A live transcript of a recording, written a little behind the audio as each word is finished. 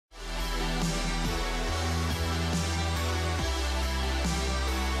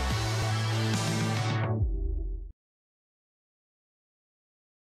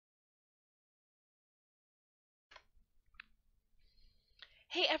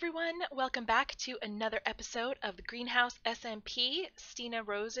Hey everyone, welcome back to another episode of the Greenhouse SMP, Stina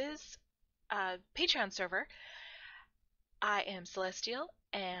Rose's Patreon server. I am Celestial,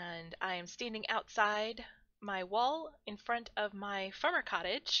 and I am standing outside my wall in front of my farmer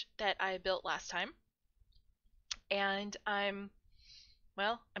cottage that I built last time. And I'm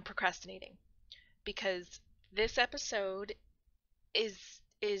procrastinating because this episode is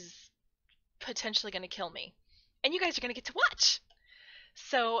potentially going to kill me. And you guys are going to get to watch.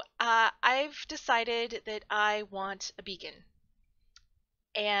 So I've decided that I want a beacon,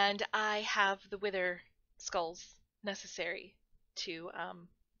 and I have the wither skulls necessary to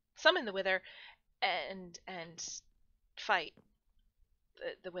summon the wither and fight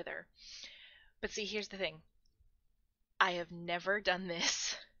the wither. But see, here's the thing: I have never done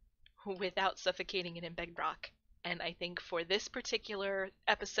this without suffocating it in bedrock. And I think for this particular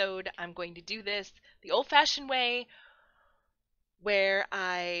episode, I'm going to do this the old-fashioned way, where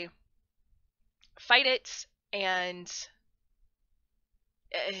I fight it and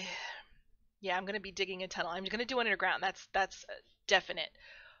yeah, I'm gonna be digging a tunnel. I'm gonna do underground. That's definite.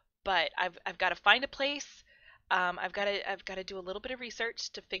 But I've got to find a place. I've got to do a little bit of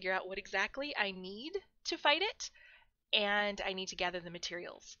research to figure out what exactly I need to fight it, and I need to gather the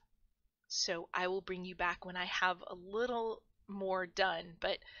materials. So I will bring you back when I have a little more done.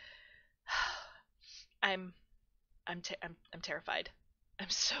 But I'm terrified. I'm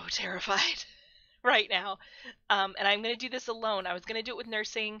so terrified right now. And I'm going to do this alone. I was going to do it with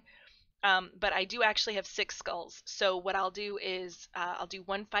nursing, but I do actually have 6 skulls. So what I'll do is I'll do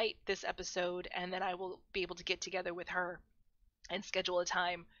one fight this episode, and then I will be able to get together with her and schedule a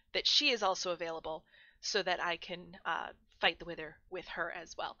time that she is also available so that I can fight the wither with her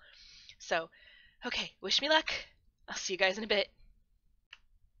as well. So, okay, wish me luck. I'll see you guys in a bit.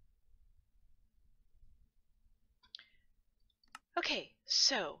 Okay,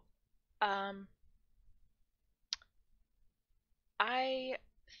 so I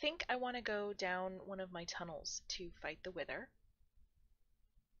think I want to go down one of my tunnels to fight the wither.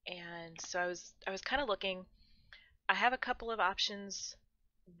 And so I was kind of looking. I have a couple of options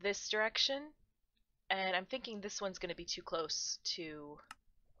this direction, and I'm thinking this one's going to be too close to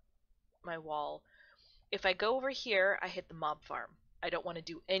my wall. If I go over here, I hit the mob farm. I don't want to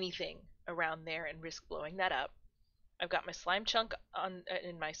do anything around there and risk blowing that up. I've got my slime chunk on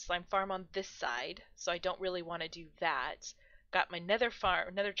in my slime farm on this side, so I don't really want to do that. Got my nether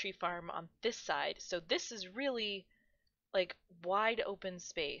tree farm on this side, so this is really like wide open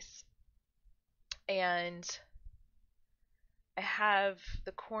space. And I have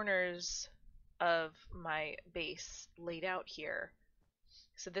the corners of my base laid out here.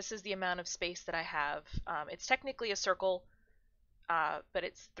 So this is the amount of space that I have. It's technically a circle, but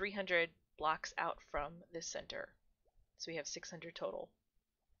it's 300 blocks out from this center. So we have 600 total.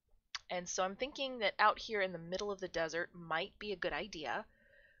 And so I'm thinking that out here in the middle of the desert might be a good idea.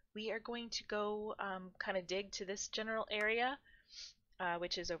 We are going to go kind of dig to this general area,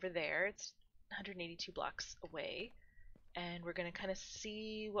 which is over there. It's 182 blocks away. And we're going to kind of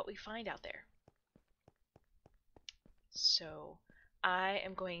see what we find out there. So I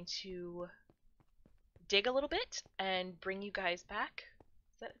am going to dig a little bit and bring you guys back.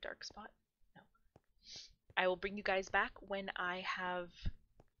 Is that a dark spot? No. I will bring you guys back when I have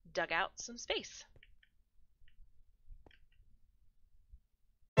dug out some space.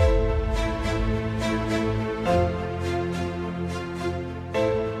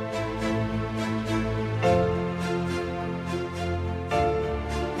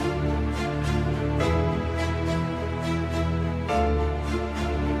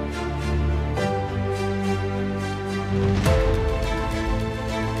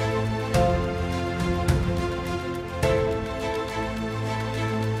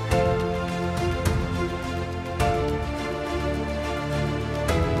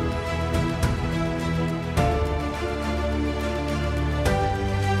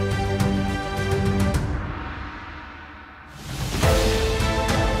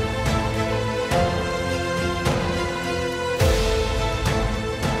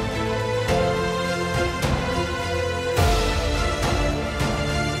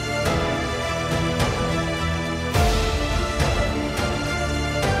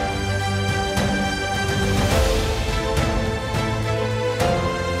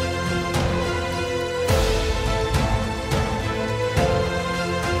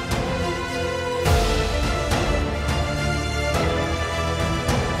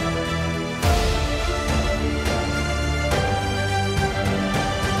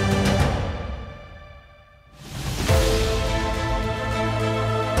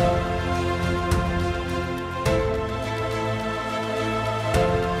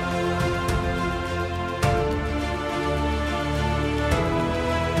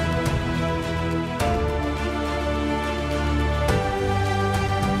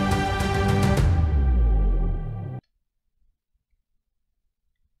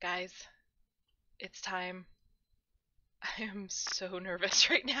 Guys, it's time. I am so nervous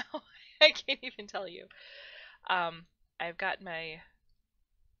right now. I can't even tell you. I've got my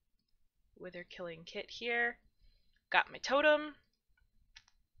wither killing kit here. Got my totem.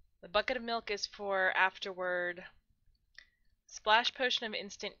 The bucket of milk is for afterward. Splash potion of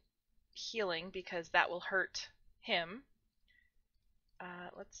instant healing because that will hurt him.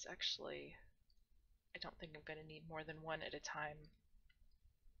 Let's actually... I don't think I'm going to need more than one at a time.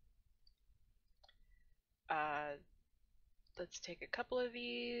 Let's take a couple of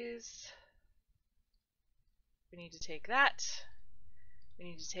these. We need to take that. We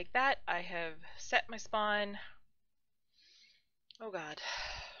need to take that. I have set my spawn. Oh god.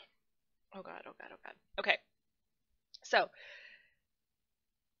 Oh god, oh god, oh god. Okay. So,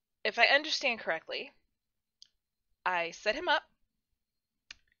 if I understand correctly, I set him up.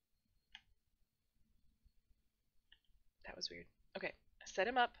 That was weird. Okay. I set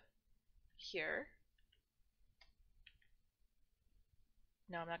him up here.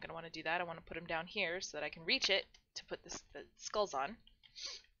 No, I'm not going to want to do that. I want to put him down here so that I can reach it to put the skulls on.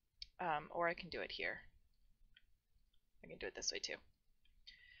 Or I can do it here. I can do it this way too.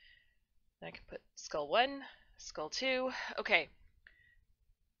 Then I can put skull 1, skull 2. Okay.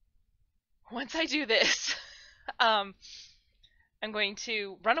 Once I do this, I'm going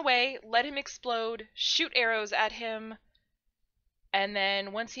to run away, let him explode, shoot arrows at him, and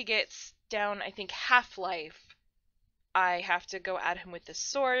then once he gets down, I think, half-life, I have to go at him with the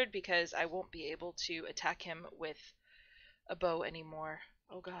sword because I won't be able to attack him with a bow anymore.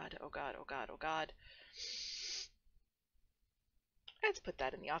 Oh god, oh god, oh god, oh god. Let's put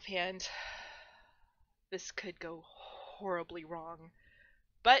that in the offhand. This could go horribly wrong.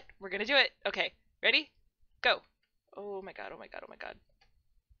 But we're gonna do it. Okay, ready? Go. Oh my god, oh my god, oh my god.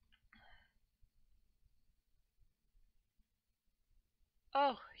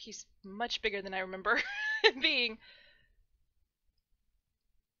 Oh, he's much bigger than I remember being.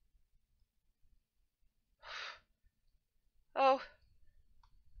 Oh.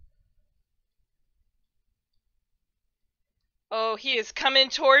 Oh, he is coming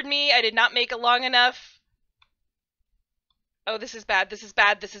toward me. I did not make it long enough. Oh, this is bad. This is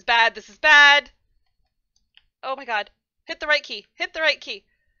bad. This is bad. This is bad. Oh my god. Hit the right key. Hit the right key.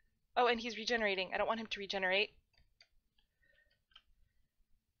 Oh, and he's regenerating. I don't want him to regenerate.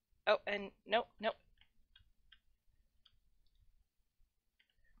 Oh, and nope, nope.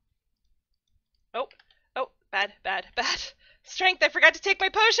 Oh, oh, bad, bad, bad. Strength, I forgot to take my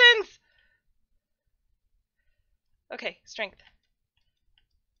potions! Okay, strength.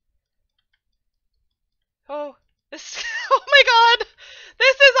 Oh, this, oh my god!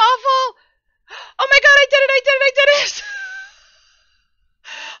 This is awful! Oh my god, I did it, I did it, I did it!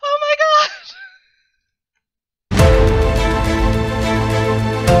 Oh my god!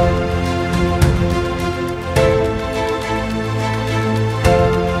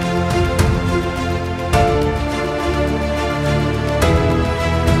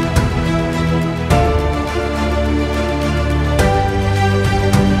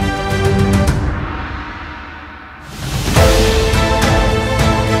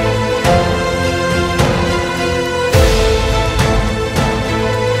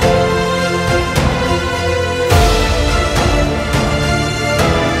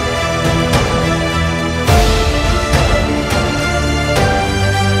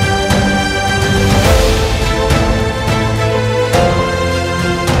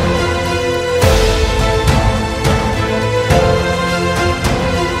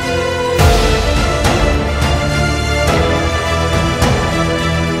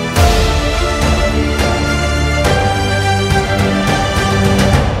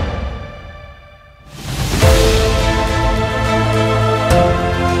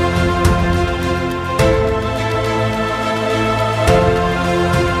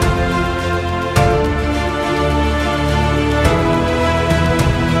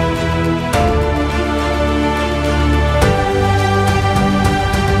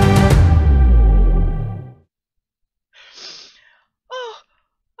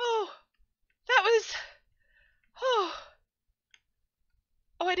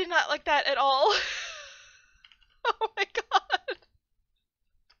 I did not like that at all. Oh my god.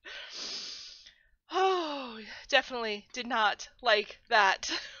 Oh, definitely did not like that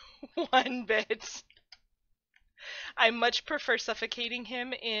one bit. I much prefer suffocating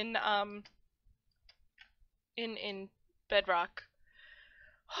him in Bedrock.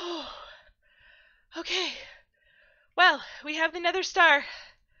 Oh. Okay. Well, we have the Nether Star.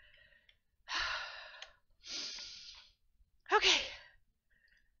 Okay.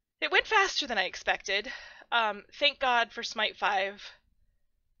 It went faster than I expected. Thank God for Smite 5.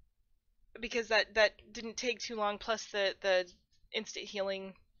 because that didn't take too long. Plus the instant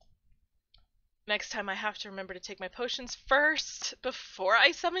healing. Next time I have to remember to take my potions first before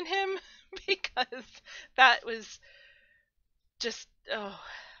I summon him because that was just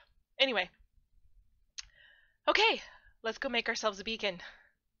Anyway, okay, let's go make ourselves a beacon.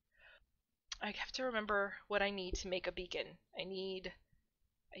 I have to remember what I need to make a beacon. I need.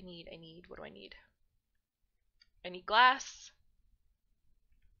 What do I need? I need glass,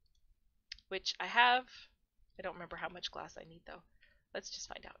 which I have. I don't remember how much glass I need though. Let's just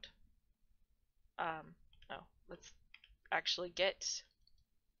find out. Oh, let's actually get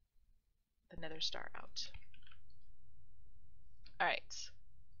the nether star out. Alright.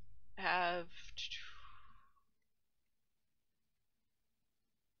 I have.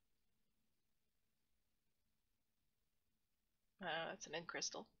 That's an end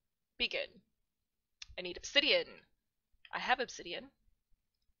crystal. Beacon. I need obsidian. I have obsidian.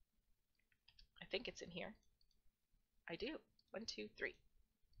 I think it's in here. I do. 1, 2, 3.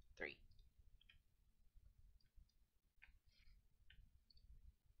 3.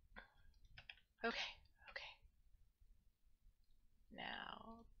 Okay. Okay.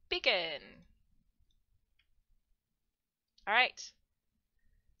 Now, beacon. Alright.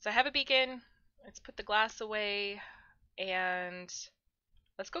 So I have a beacon. Let's put the glass away. And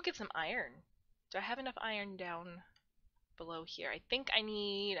let's go get some iron. Do I have enough iron down below here? I think I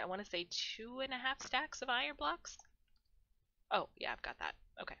need, I want to say 2.5 stacks of iron blocks. Oh, yeah, I've got that.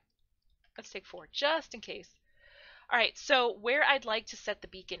 Okay. Let's take 4 just in case. Alright, so where I'd like to set the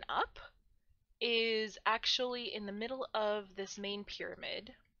beacon up is actually in the middle of this main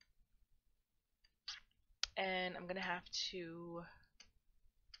pyramid. And I'm going to have to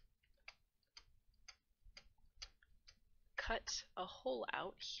cut a hole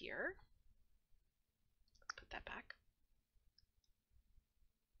out here. Let's put that back.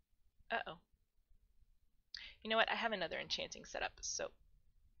 Uh-oh. You know what? I have another enchanting setup, so...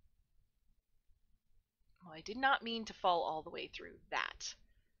 Well, I did not mean to fall all the way through that.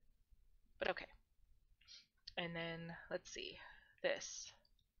 But okay. And then, let's see. This.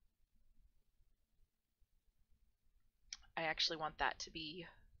 I actually want that to be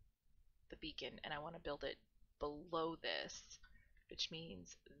the beacon, and I want to build it below this, which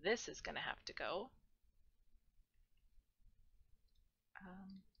means this is going to have to go.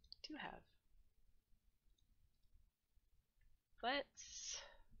 Do have. Let's...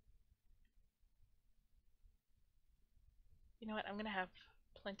 You know what? I'm going to have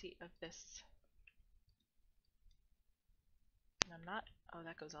plenty of this. No, I'm not. Oh,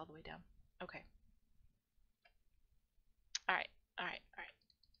 that goes all the way down. Okay. Alright, alright, alright.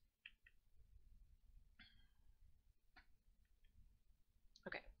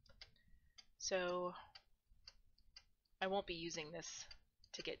 Okay. So, I won't be using this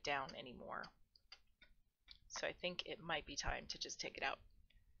to get down anymore. So I think it might be time to just take it out.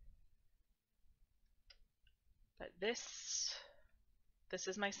 But this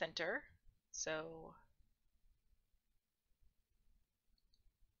is my center. So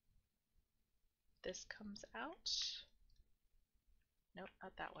this comes out. Nope,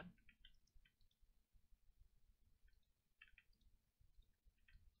 not that one.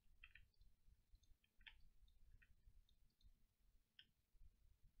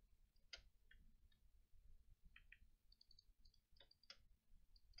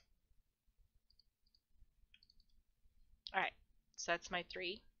 Alright, so that's my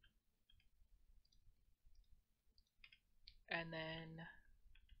 3. And then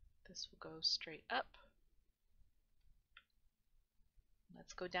this will go straight up.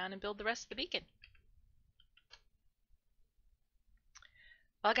 Let's go down and build the rest of the beacon.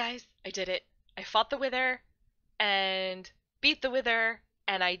 Well guys, I did it. I fought the wither and beat the wither,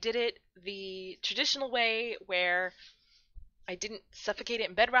 and I did it the traditional way where I didn't suffocate it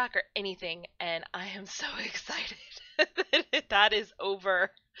in bedrock or anything, and I am so excited that that is over.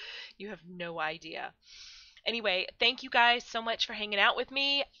 You have no idea. Anyway, thank you guys so much for hanging out with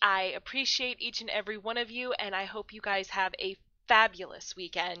me. I appreciate each and every one of you, and I hope you guys have a fabulous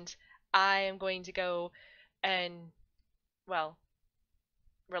weekend. I am going to go and, well,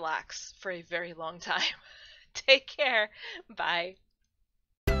 relax for a very long time. Take care. Bye.